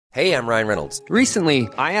Hey, I'm Ryan Reynolds. Recently,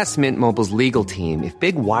 I asked Mint Mobile's legal team if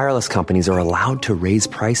big wireless companies are allowed to raise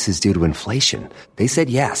prices due to inflation. They said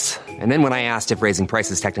yes. And then when I asked if raising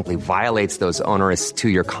prices technically violates those onerous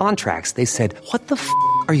two-year contracts, they said, "What the f***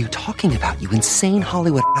 are you talking about, you insane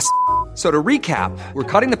Hollywood ass?" So to recap, we're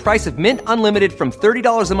cutting the price of Mint Unlimited from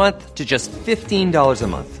 $30 a month to just $15 a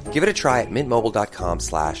month. Give it a try at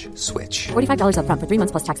mintmobile.com/switch. $45 up front for 3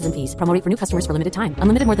 months plus taxes and fees. Promo rate for new customers for limited time.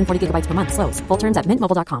 Unlimited more than 40 gigabytes per month. Slows full terms at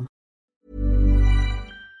mintmobile.com.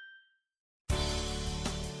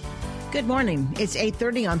 Good morning. It's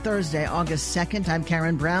 8:30 on Thursday, August 2nd. I'm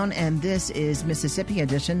Karen Brown, and this is Mississippi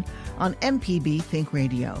Edition on MPB Think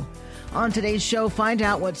Radio. On today's show, find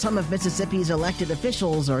out what some of Mississippi's elected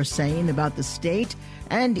officials are saying about the state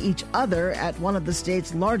and each other at one of the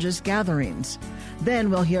state's largest gatherings. Then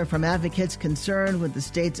we'll hear from advocates concerned with the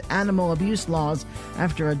state's animal abuse laws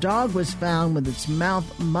after a dog was found with its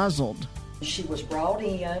mouth muzzled. She was brought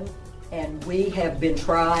in, and we have been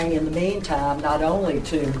trying in the meantime not only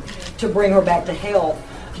to bring her back to health,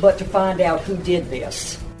 but to find out who did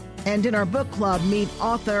this. And in our book club, meet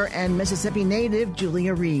author and Mississippi native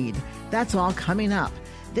Julia Reed. That's all coming up.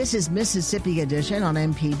 This is Mississippi Edition on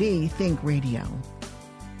MPB Think Radio.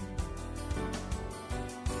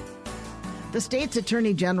 The state's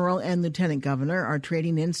Attorney General and Lieutenant Governor are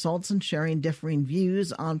trading insults and sharing differing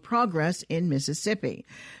views on progress in Mississippi.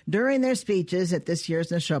 During their speeches at this year's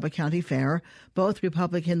Neshoba County Fair, both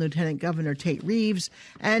Republican Lieutenant Governor Tate Reeves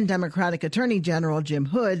and Democratic Attorney General Jim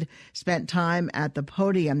Hood spent time at the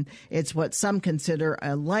podium. It's what some consider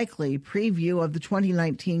a likely preview of the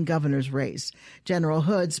 2019 governor's race. General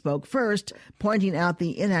Hood spoke first, pointing out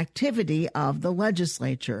the inactivity of the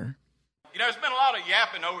legislature. You know, there's been a lot of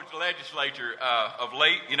yapping over at the legislature of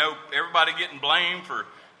late. You know, everybody getting blamed for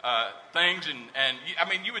things. And I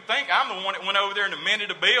mean, you would think I'm the one that went over there and amended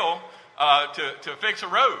a bill to fix a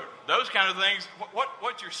road. Those kind of things.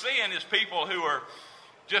 What you're seeing is people who are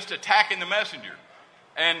just attacking the messenger.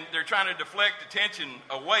 And they're trying to deflect attention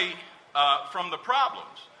away from the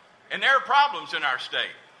problems. And there are problems in our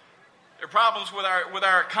state. There are problems with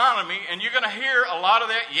our economy, and you're going to hear a lot of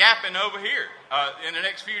that yapping over here in the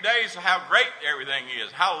next few days of how great everything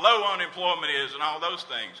is, how low unemployment is, and all those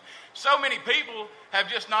things. So many people have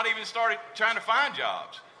just not even started trying to find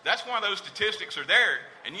jobs. That's why those statistics are there.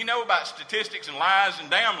 And you know about statistics and lies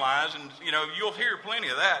and damn lies, and you know you'll hear plenty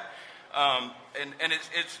of that. And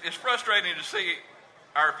it's frustrating to see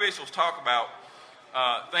our officials talk about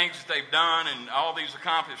things that they've done and all these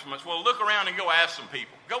accomplishments. Well, look around and go ask some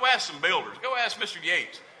people. Go ask some builders. Go ask Mr.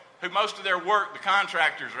 Yates, who most of their work, the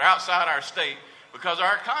contractors, are outside our state because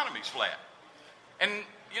our economy's flat. And,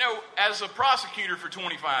 you know, as a prosecutor for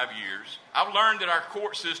 25 years, I've learned that our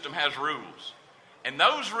court system has rules. And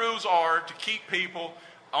those rules are to keep people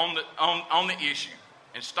on the issue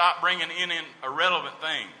and stop bringing in irrelevant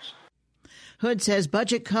things. Hood says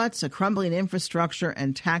budget cuts, a crumbling infrastructure,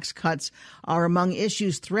 and tax cuts are among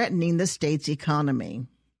issues threatening the state's economy.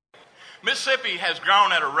 Mississippi has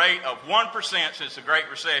grown at a rate of 1% since the Great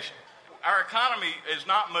Recession. Our economy is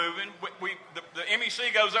not moving. The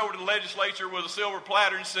MEC goes over to the legislature with a silver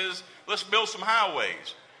platter and says, let's build some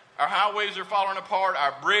highways. Our highways are falling apart,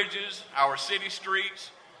 our bridges, our city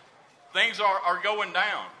streets, things are going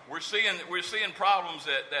down. We're seeing problems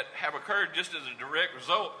that have occurred just as a direct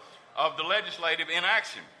result of the legislative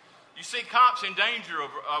inaction. You see cops in danger of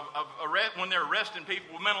arrest when they're arresting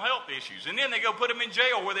people with mental health issues, and then they go put them in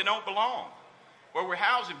jail where they don't belong, where we're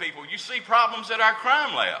housing people. You see problems at our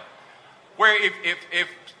crime lab, where if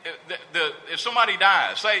somebody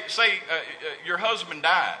dies, say your husband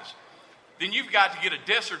dies, then you've got to get a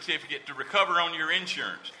death certificate to recover on your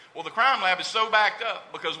insurance. Well, the crime lab is so backed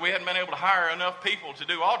up because we hadn't been able to hire enough people to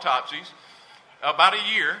do autopsies about a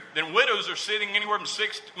year. Then widows are sitting anywhere from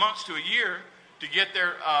 6 months to a year to get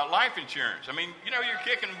their life insurance. I mean, you know, you're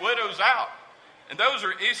kicking widows out. And those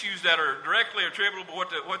are issues that are directly attributable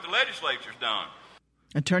to what the legislature's done.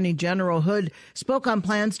 Attorney General Hood spoke on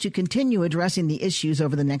plans to continue addressing the issues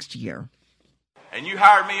over the next year. And you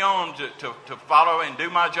hired me on to follow and do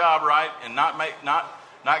my job right and not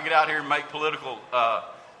get out here and make political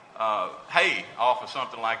hay off of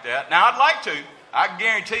something like that. Now, I'd like to. I can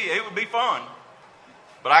guarantee you it would be fun.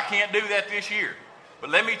 But I can't do that this year. But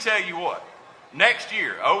let me tell you what. Next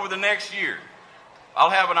year, over the next year,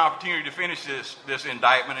 I'll have an opportunity to finish this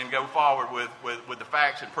indictment and go forward with the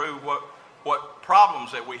facts and prove what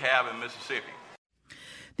problems that we have in Mississippi.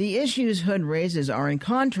 The issues Hood raises are in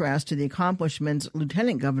contrast to the accomplishments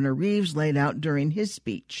Lieutenant Governor Reeves laid out during his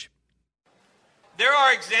speech. There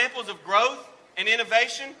are examples of growth and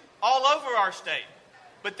innovation all over our state,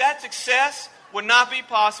 but that success would not be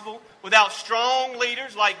possible without strong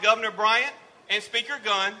leaders like Governor Bryant and Speaker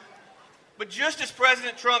Gunn. But just as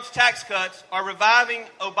President Trump's tax cuts are reviving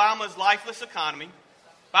Obama's lifeless economy,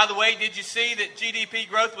 by the way, did you see that GDP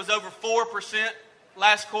growth was over 4%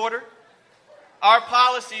 last quarter? Our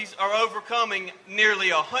policies are overcoming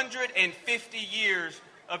nearly 150 years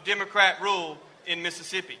of Democrat rule in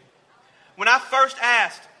Mississippi. When I first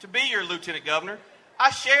asked to be your lieutenant governor, I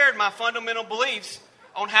shared my fundamental beliefs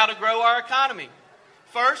on how to grow our economy.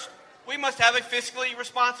 First, we must have a fiscally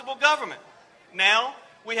responsible government. Now,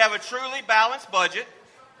 we have a truly balanced budget,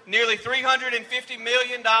 nearly $350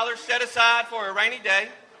 million set aside for a rainy day,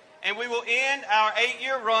 and we will end our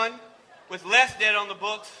 8-year run with less debt on the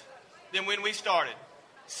books than when we started.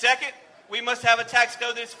 Second, we must have a tax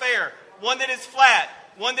code that is fair, one that is flat,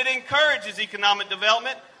 one that encourages economic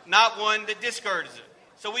development, not one that discourages it.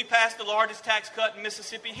 So we passed the largest tax cut in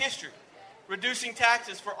Mississippi history, reducing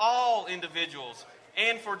taxes for all individuals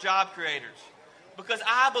and for job creators. Because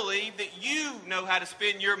I believe that you know how to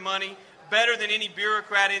spend your money better than any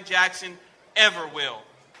bureaucrat in Jackson ever will.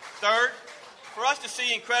 Third, for us to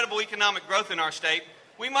see incredible economic growth in our state,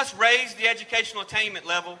 we must raise the educational attainment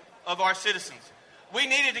level of our citizens. We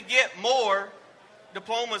needed to get more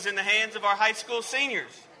diplomas in the hands of our high school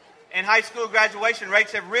seniors, and high school graduation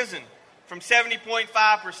rates have risen from 70.5%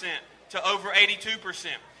 to over 82%.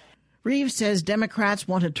 Reeves says Democrats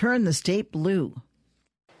want to turn the state blue.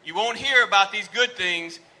 You won't hear about these good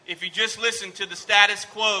things if you just listen to the status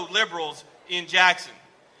quo liberals in Jackson.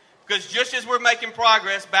 Because just as we're making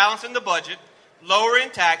progress balancing the budget, lowering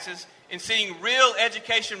taxes, and seeing real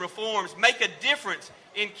education reforms make a difference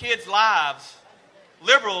in kids' lives,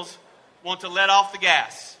 liberals want to let off the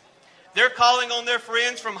gas. They're calling on their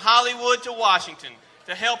friends from Hollywood to Washington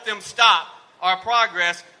to help them stop our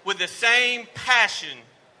progress with the same passion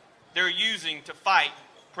they're using to fight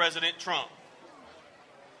President Trump.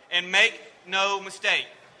 And make no mistake,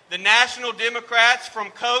 the national Democrats from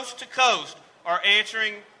coast to coast are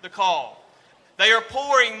answering the call. They are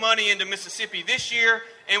pouring money into Mississippi this year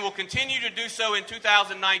and will continue to do so in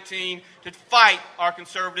 2019 to fight our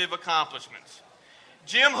conservative accomplishments.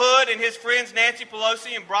 Jim Hood and his friends Nancy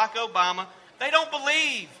Pelosi and Barack Obama, they don't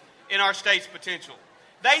believe in our state's potential.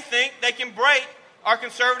 They think they can break our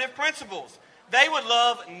conservative principles. They would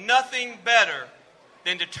love nothing better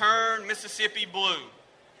than to turn Mississippi blue.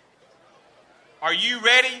 Are you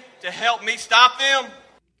ready to help me stop them?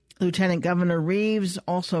 Lieutenant Governor Reeves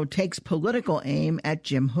also takes political aim at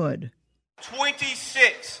Jim Hood.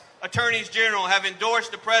 26 attorneys general have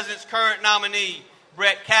endorsed the president's current nominee,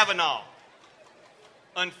 Brett Kavanaugh.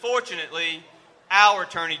 Unfortunately, our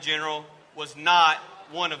attorney general was not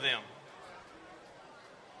one of them.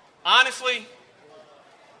 Honestly,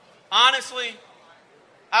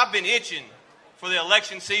 I've been itching for the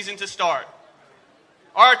election season to start.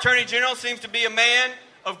 Our Attorney General seems to be a man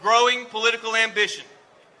of growing political ambition.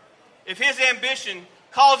 If his ambition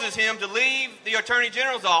causes him to leave the Attorney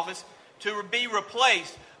General's office to be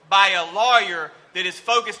replaced by a lawyer that is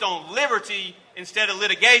focused on liberty instead of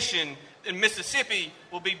litigation, then Mississippi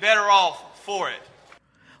will be better off for it.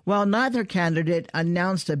 While neither candidate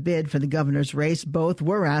announced a bid for the governor's race, both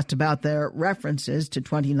were asked about their references to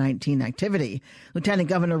 2019 activity. Lieutenant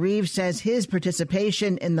Governor Reeves says his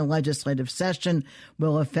participation in the legislative session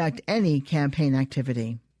will affect any campaign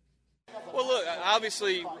activity. Well, look,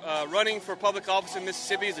 obviously, running for public office in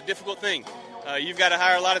Mississippi is a difficult thing. You've got to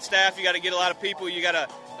hire a lot of staff. You got to get a lot of people. You got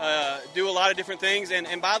to do a lot of different things.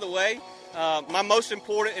 And by the way, my most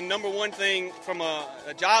important and number one thing from a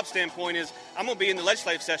job standpoint is I'm going to be in the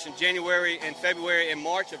legislative session January and February and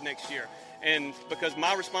March of next year. And because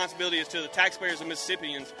my responsibility is to the taxpayers of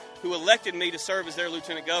Mississippians who elected me to serve as their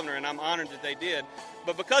lieutenant governor, and I'm honored that they did.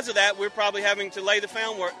 But because of that, we're probably having to lay the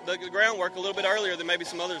groundwork a little bit earlier than maybe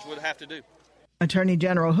some others would have to do. Attorney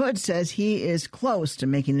General Hood says he is close to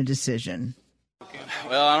making a decision.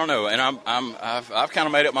 Well, I don't know, and I've kind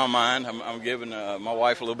of made up my mind. I'm giving my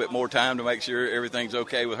wife a little bit more time to make sure everything's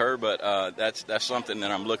okay with her, but that's something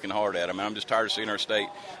that I'm looking hard at. I mean, I'm just tired of seeing our state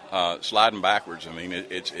sliding backwards. I mean,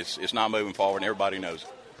 it's not moving forward, and everybody knows it.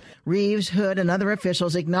 Reeves, Hood, and other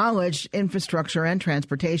officials acknowledged infrastructure and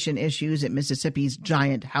transportation issues at Mississippi's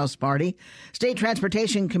giant House party. State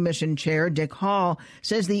Transportation Commission Chair Dick Hall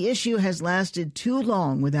says the issue has lasted too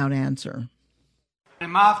long without answer.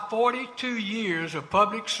 In my 42 years of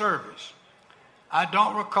public service, I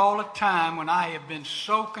don't recall a time when I have been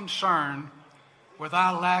so concerned with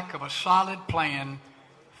our lack of a solid plan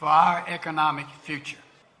for our economic future.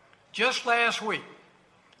 Just last week,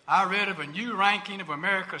 I read of a new ranking of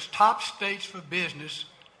America's top states for business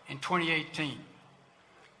in 2018.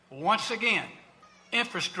 Once again,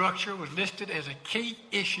 infrastructure was listed as a key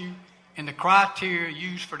issue in the criteria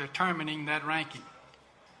used for determining that ranking.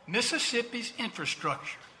 Mississippi's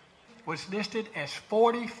infrastructure was listed as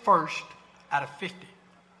 41st out of 50.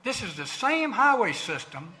 This is the same highway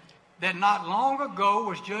system that not long ago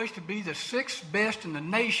was judged to be the 6th best in the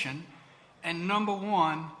nation and number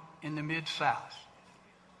 1 in the Mid-South.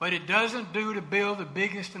 But it doesn't do to build the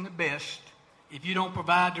biggest and the best if you don't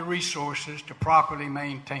provide the resources to properly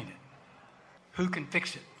maintain it. Who can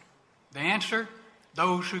fix it? The answer,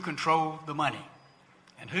 those who control the money.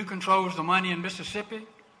 And who controls the money in Mississippi?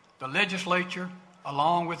 The legislature,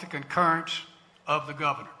 along with the concurrence of the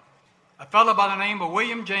governor. A fellow by the name of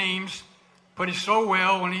William James put it so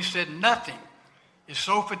well when he said, nothing is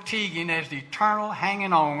so fatiguing as the eternal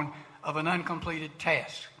hanging on of an uncompleted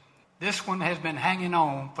task. This one has been hanging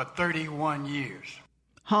on for 31 years.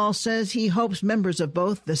 Hall says he hopes members of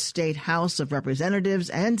both the State House of Representatives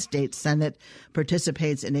and State Senate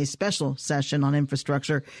participates in a special session on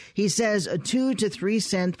infrastructure. He says a 2 to 3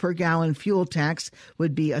 cent per gallon fuel tax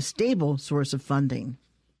would be a stable source of funding.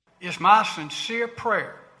 It's my sincere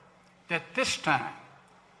prayer that this time,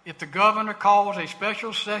 if the governor calls a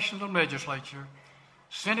special session of the legislature,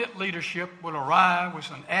 Senate leadership will arrive with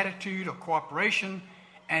an attitude of cooperation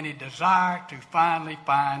and a desire to finally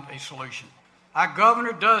find a solution. Our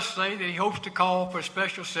governor does say that he hopes to call for a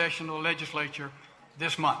special session of the legislature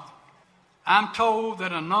this month. I'm told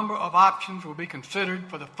that a number of options will be considered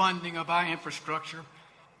for the funding of our infrastructure,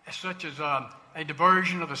 such as a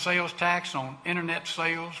diversion of the sales tax on internet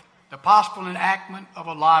sales, the possible enactment of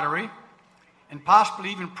a lottery, and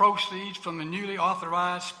possibly even proceeds from the newly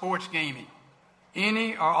authorized sports gaming.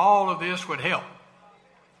 Any or all of this would help.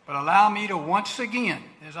 But allow me to once again,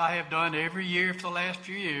 as I have done every year for the last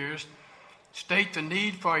few years, state the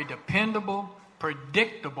need for a dependable,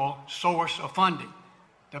 predictable source of funding.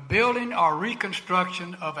 The building or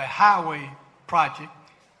reconstruction of a highway project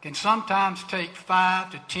can sometimes take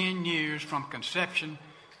 5 to 10 years from conception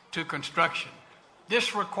to construction.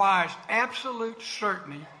 This requires absolute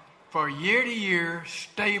certainty for year-to-year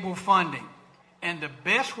stable funding. And the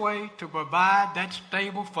best way to provide that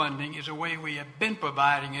stable funding is the way we have been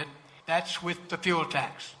providing it. That's with the fuel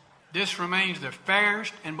tax. This remains the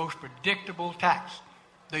fairest and most predictable tax.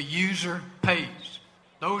 The user pays.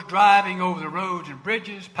 Those driving over the roads and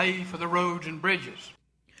bridges pay for the roads and bridges.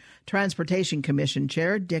 Transportation Commission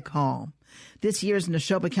Chair Dick Hall. This year's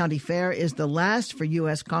Neshoba County Fair is the last for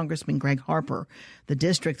U.S. Congressman Greg Harper. The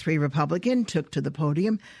District 3 Republican took to the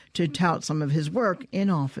podium to tout some of his work in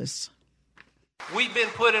office. We've been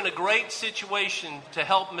put in a great situation to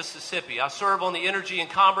help Mississippi. I serve on the Energy and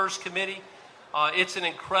Commerce Committee. It's an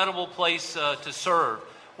incredible place to serve.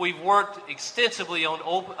 We've worked extensively on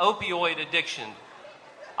opioid addiction.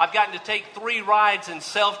 I've gotten to take 3 rides in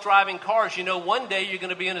self-driving cars. You know, one day you're going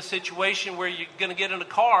to be in a situation where you're going to get in a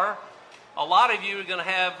car. A lot of you are going to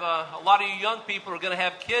have, a lot of you young people are going to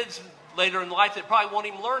have kids later in life that probably won't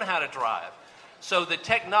even learn how to drive. So the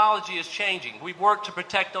technology is changing. We've worked to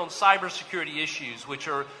protect on cybersecurity issues, which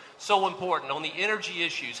are so important, on the energy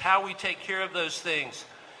issues, how we take care of those things.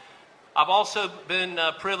 I've also been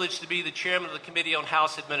privileged to be the chairman of the Committee on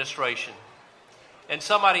House Administration. And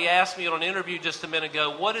somebody asked me on an interview just a minute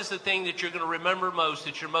ago, what is the thing that you're going to remember most,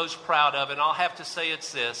 that you're most proud of? And I'll have to say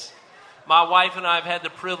it's this. My wife and I have had the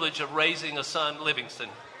privilege of raising a son, Livingston,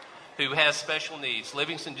 who has special needs.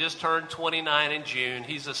 Livingston just turned 29 in June.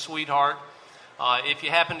 He's a sweetheart. If you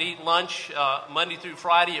happen to eat lunch Monday through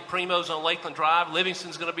Friday at Primo's on Lakeland Drive,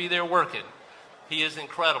 Livingston's going to be there working. He is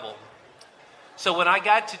incredible. So when I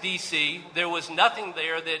got to D.C., there was nothing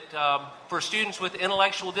there that for students with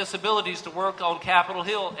intellectual disabilities to work on Capitol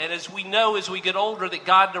Hill. And as we know, as we get older, that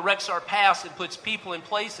God directs our paths and puts people in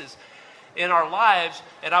places in our lives.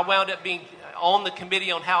 And I wound up being on the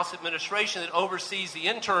Committee on House Administration that oversees the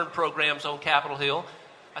intern programs on Capitol Hill.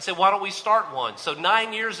 I said, why don't we start one? So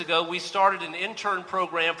 9 years ago, we started an intern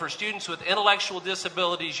program for students with intellectual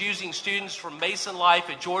disabilities using students from Mason Life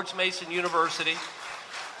at George Mason University.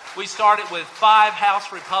 We started with 5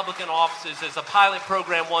 House Republican offices as a pilot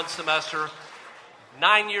program one semester.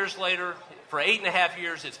 9 years later, for 8.5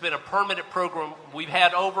 years, it's been a permanent program. We've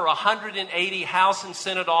had over 180 House and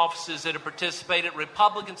Senate offices that have participated,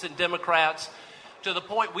 Republicans and Democrats, to the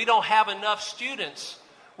point we don't have enough students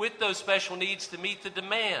with those special needs to meet the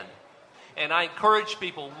demand. And I encourage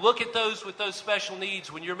people, look at those with those special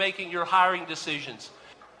needs when you're making your hiring decisions.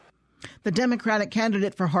 The Democratic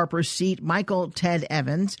candidate for Harper's seat, Michael Ted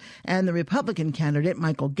Evans, and the Republican candidate,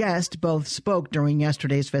 Michael Guest, both spoke during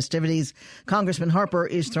yesterday's festivities. Congressman Harper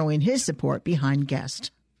is throwing his support behind Guest.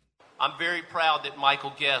 I'm very proud that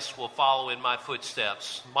Michael Guest will follow in my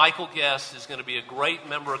footsteps. Michael Guest is going to be a great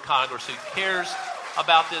member of Congress who cares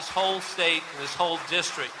about this whole state and this whole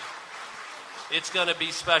district. It's going to be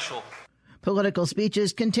special. Political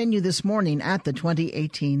speeches continue this morning at the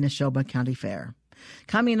 2018 Neshoba County Fair.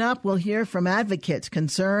 Coming up, we'll hear from advocates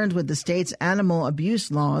concerned with the state's animal abuse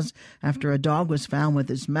laws after a dog was found with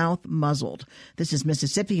his mouth muzzled. This is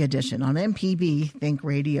Mississippi Edition on MPB Think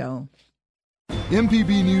Radio.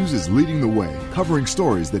 MPB News is leading the way, covering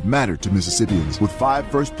stories that matter to Mississippians with 5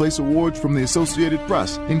 first-place awards from the Associated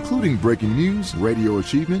Press, including breaking news, radio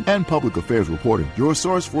achievement, and public affairs reporting. Your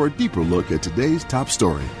source for a deeper look at today's top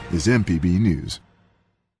story is MPB News.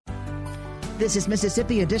 This is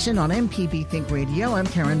Mississippi Edition on MPB Think Radio. I'm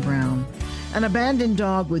Karen Brown. An abandoned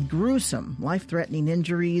dog with gruesome, life-threatening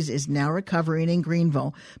injuries is now recovering in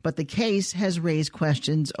Greenville, but the case has raised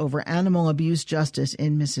questions over animal abuse justice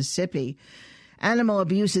in Mississippi. Animal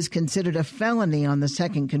abuse is considered a felony on the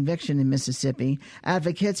second conviction in Mississippi.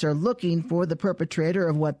 Advocates are looking for the perpetrator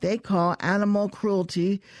of what they call animal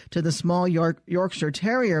cruelty to the small Yorkshire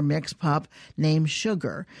Terrier mix pup named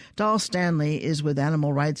Sugar. Dahl Stanley is with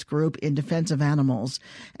Animal Rights Group in Defense of Animals.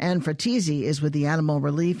 Ann Fratesi is with the Animal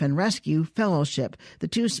Relief and Rescue Fellowship. The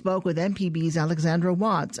two spoke with MPB's Alexandra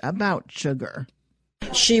Watts about Sugar.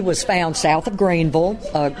 She was found south of Greenville.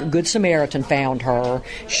 A Good Samaritan found her.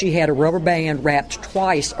 She had a rubber band wrapped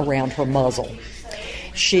twice around her muzzle.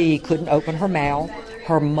 She couldn't open her mouth.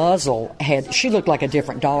 Her muzzle she looked like a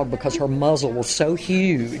different dog because her muzzle was so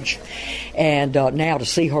huge. And now to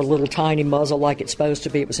see her little tiny muzzle like it's supposed to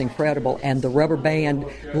be, it was incredible. And the rubber band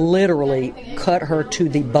literally cut her to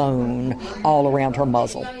the bone all around her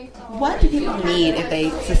muzzle. What do people need if they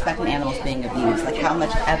suspect an animal is being abused? Like, how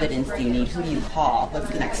much evidence do you need? Who do you call? What's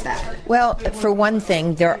the next step? Well, for one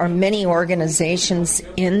thing, there are many organizations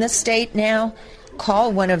in the state now.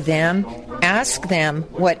 Call one of them, ask them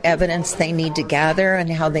what evidence they need to gather and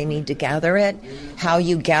how they need to gather it. How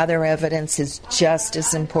you gather evidence is just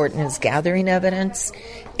as important as gathering evidence.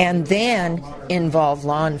 And then involve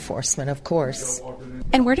law enforcement, of course.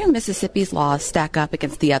 And where do Mississippi's laws stack up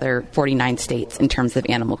against the other 49 states in terms of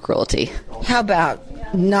animal cruelty? How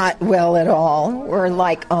about not well at all? We're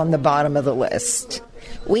like on the bottom of the list.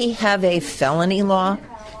 We have a felony law,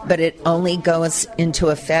 but it only goes into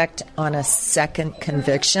effect on a second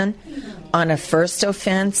conviction. On a first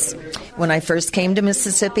offense, when I first came to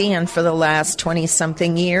Mississippi, and for the last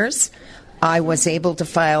 20-something years, I was able to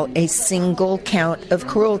file a single count of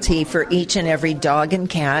cruelty for each and every dog and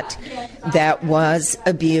cat that was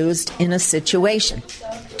abused in a situation.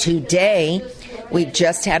 Today, we've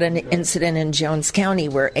just had an incident in Jones County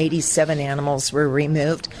where 87 animals were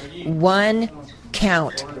removed. 1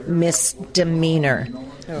 count misdemeanor.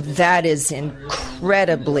 That is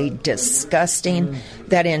incredibly disgusting.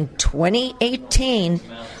 That in 2018,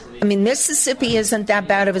 Mississippi isn't that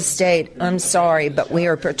bad of a state. I'm sorry, but we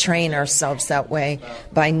are portraying ourselves that way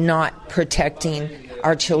by not protecting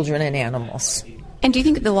our children and animals. And do you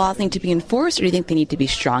think that the laws need to be enforced, or do you think they need to be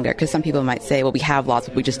stronger? Because some people might say, well, we have laws,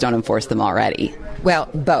 but we just don't enforce them already. Well,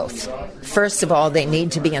 both. First of all, they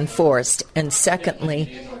need to be enforced. And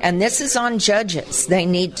secondly, and this is on judges, they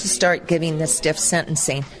need to start giving the stiff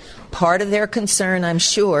sentencing. Part of their concern, I'm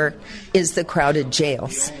sure, is the crowded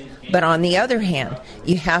jails. But on the other hand,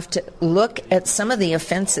 you have to look at some of the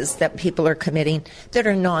offenses that people are committing that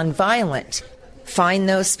are nonviolent. Find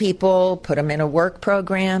those people, put them in a work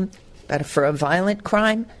program. But for a violent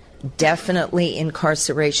crime, definitely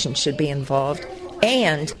incarceration should be involved.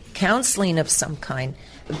 And counseling of some kind.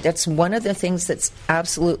 That's one of the things that's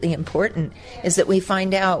absolutely important, is that we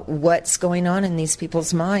find out what's going on in these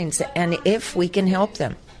people's minds and if we can help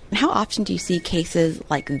them. How often do you see cases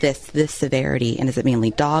like this severity? And is it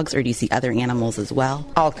mainly dogs, or do you see other animals as well?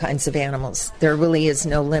 All kinds of animals. There really is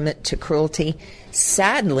no limit to cruelty.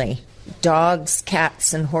 Sadly, dogs,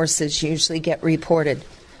 cats, and horses usually get reported.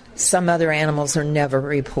 Some other animals are never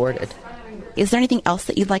reported. Is there anything else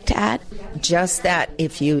that you'd like to add? Just that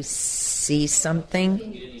if you see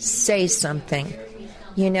something, say something.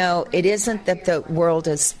 It isn't that the world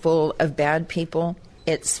is full of bad people.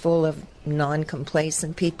 It's full of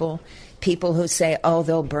non-complacent people who say, oh,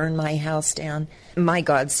 they'll burn my house down. My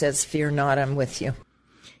God says, fear not, I'm with you.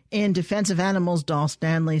 In Defense of Animals, Dahl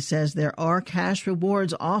Stanley says there are cash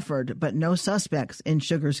rewards offered, but no suspects in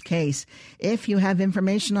Sugar's case. If you have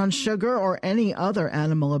information on Sugar or any other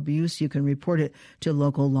animal abuse, you can report it to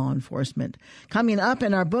local law enforcement. Coming up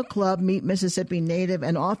in our book club, meet Mississippi native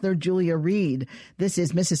and author Julia Reed. This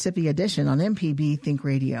is Mississippi Edition on MPB Think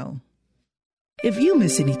Radio. If you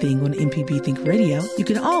miss anything on MPB Think Radio, you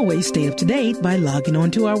can always stay up to date by logging on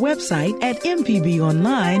to our website at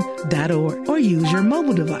mpbonline.org or use your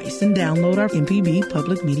mobile device and download our MPB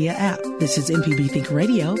Public Media app. This is MPB Think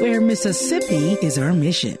Radio, where Mississippi is our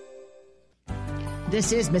mission.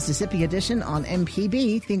 This is Mississippi Edition on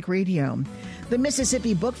MPB Think Radio. The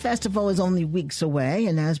Mississippi Book Festival is only weeks away,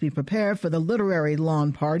 and as we prepare for the literary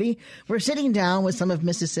lawn party, we're sitting down with some of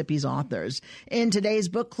Mississippi's authors. In today's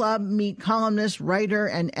book club, meet columnist, writer,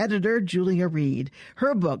 and editor Julia Reed.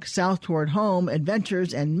 Her book, South Toward Home,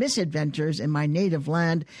 Adventures and Misadventures in My Native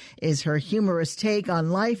Land, is her humorous take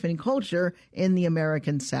on life and culture in the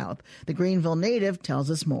American South. The Greenville native tells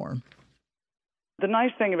us more. The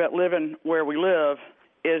nice thing about living where we live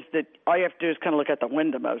is that all you have to do is kind of look out the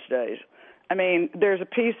window most days. I mean, there's a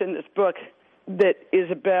piece in this book that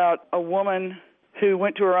is about a woman who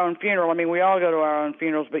went to her own funeral. I mean, we all go to our own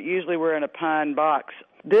funerals, but usually we're in a pine box.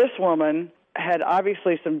 This woman had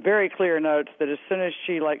obviously some very clear notes that as soon as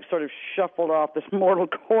she, sort of shuffled off this mortal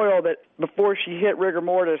coil, that before she hit rigor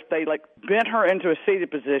mortis, they, bent her into a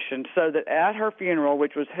seated position so that at her funeral,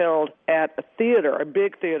 which was held at a theater, a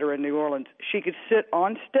big theater in New Orleans, she could sit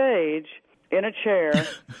on stage in a chair,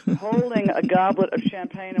 holding a goblet of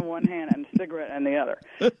champagne in one hand and a cigarette in the other.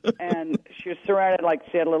 And she was surrounded,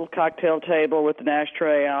 she had a little cocktail table with an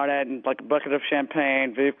ashtray on it and, a bucket of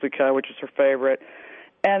champagne, Veuve Clicquot, which was her favorite.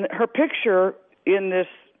 And her picture in this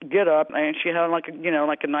get-up, and she had, a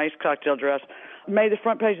nice cocktail dress, made the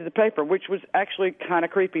front page of the paper, which was actually kind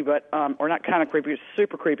of creepy, but or not kind of creepy, it was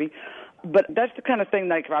super creepy. But that's the kind of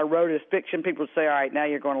thing, if I wrote as fiction, people would say, all right, now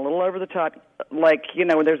you're going a little over the top.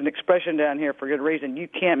 There's an expression down here for good reason. You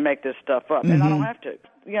can't make this stuff up, and I don't have to.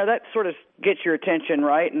 That sort of gets your attention,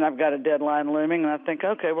 right? And I've got a deadline looming, and I think,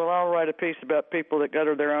 okay, well, I'll write a piece about people that go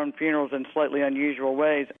to their own funerals in slightly unusual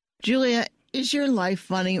ways. Julia, is your life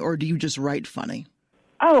funny, or do you just write funny?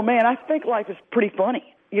 Oh, man, I think life is pretty funny.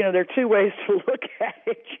 There are two ways to look at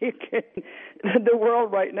it. The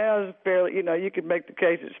world right now is fairly, you could make the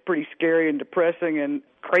case it's pretty scary and depressing and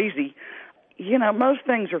crazy. Most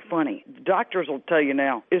things are funny. Doctors will tell you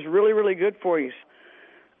now, it's really, really good for you.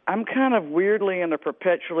 I'm kind of weirdly in a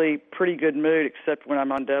perpetually pretty good mood, except when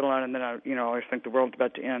I'm on deadline, and then I always think the world's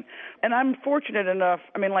about to end. And I'm fortunate enough,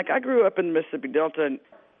 I grew up in the Mississippi Delta, and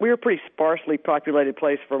we were a pretty sparsely populated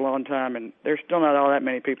place for a long time, and there's still not all that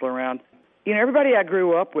many people around. Everybody I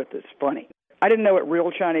grew up with is funny. I didn't know what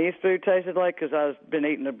real Chinese food tasted like because I've been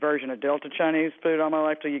eating a version of Delta Chinese food all my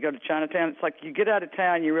life till you go to Chinatown. It's like you get out of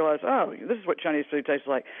town, you realize, oh, this is what Chinese food tastes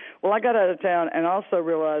like. Well, I got out of town and also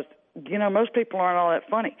realized, most people aren't all that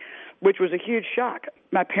funny, which was a huge shock.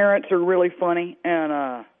 My parents are really funny,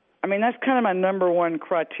 and, that's kind of my number one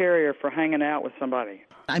criteria for hanging out with somebody.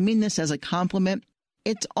 I mean this as a compliment.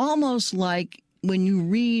 It's almost like when you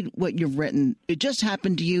read what you've written, it just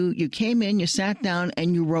happened to you. You came in, you sat down,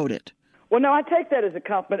 and you wrote it. Well, no, I take that as a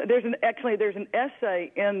compliment. There's an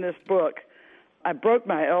essay in this book. I broke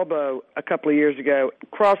my elbow a couple of years ago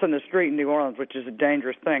crossing the street in New Orleans, which is a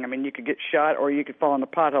dangerous thing. You could get shot or you could fall in the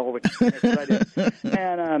pothole, which is what I did.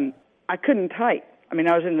 And I couldn't type. I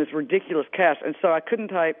was in this ridiculous cast, and so I couldn't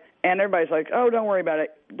type. And everybody's like, oh, don't worry about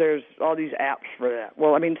it. There's all these apps for that.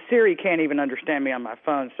 Well, Siri can't even understand me on my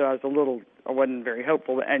phone, so I wasn't very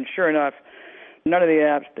hopeful. And sure enough, none of the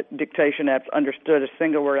apps, the dictation apps, understood a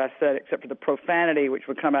single word I said except for the profanity which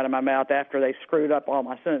would come out of my mouth after they screwed up all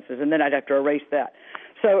my sentences, and then I'd have to erase that.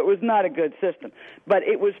 So it was not a good system. But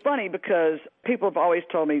it was funny because people have always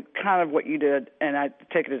told me kind of what you did, and I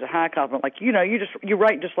take it as a high compliment, you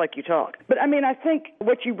write just like you talk. But, I think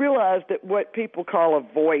what you realize that what people call a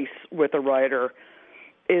voice with a writer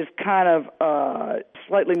is kind of a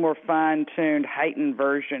slightly more fine-tuned, heightened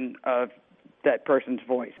version of that person's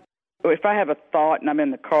voice. If I have a thought and I'm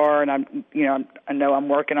in the car and I know I'm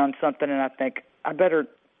working on something and I think I better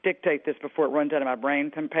dictate this before it runs out of my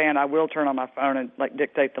brain pan, I will turn on my phone and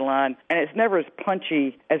dictate the line. And it's never as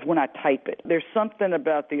punchy as when I type it. There's something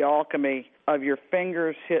about the alchemy of your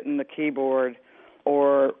fingers hitting the keyboard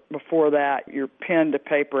or before that, your pen to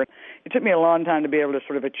paper. It took me a long time to be able to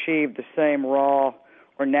sort of achieve the same raw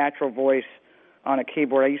or natural voice on a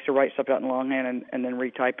keyboard. I used to write stuff out in longhand and then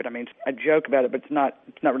retype it. I joke about it, but it's not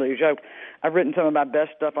really a joke. I've written some of my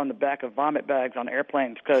best stuff on the back of vomit bags on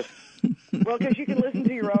airplanes because you can listen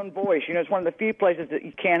to your own voice. It's one of the few places that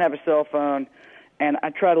you can't have a cell phone, and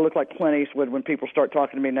I try to look like Clint Eastwood when people start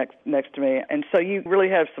talking to me next to me. And so you really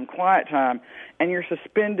have some quiet time, and you're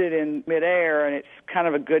suspended in midair, and it's kind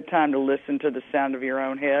of a good time to listen to the sound of your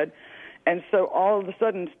own head. And so all of a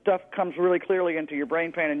sudden stuff comes really clearly into your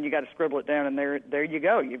brain pan, and you got to scribble it down, and there you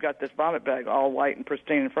go. You've got this vomit bag all white and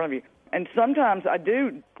pristine in front of you. And sometimes I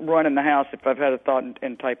do run in the house if I've had a thought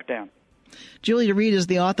and type it down. Julia Reed is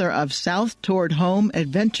the author of South Toward Home,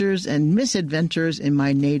 Adventures and Misadventures in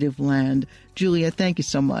My Native Land. Julia, thank you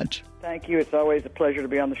so much. Thank you. It's always a pleasure to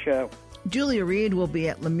be on the show. Julia Reed will be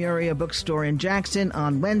at Lemuria Bookstore in Jackson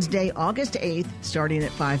on Wednesday, August 8th, starting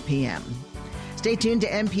at 5 p.m. Stay tuned to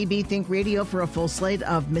MPB Think Radio for a full slate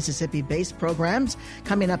of Mississippi-based programs.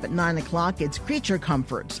 Coming up at 9 o'clock, it's Creature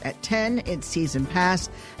Comforts. At 10, it's Season Pass.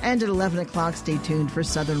 And at 11 o'clock, stay tuned for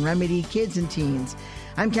Southern Remedy, Kids and Teens.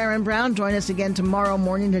 I'm Karen Brown. Join us again tomorrow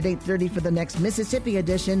morning at 8:30 for the next Mississippi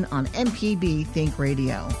edition on MPB Think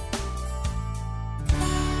Radio.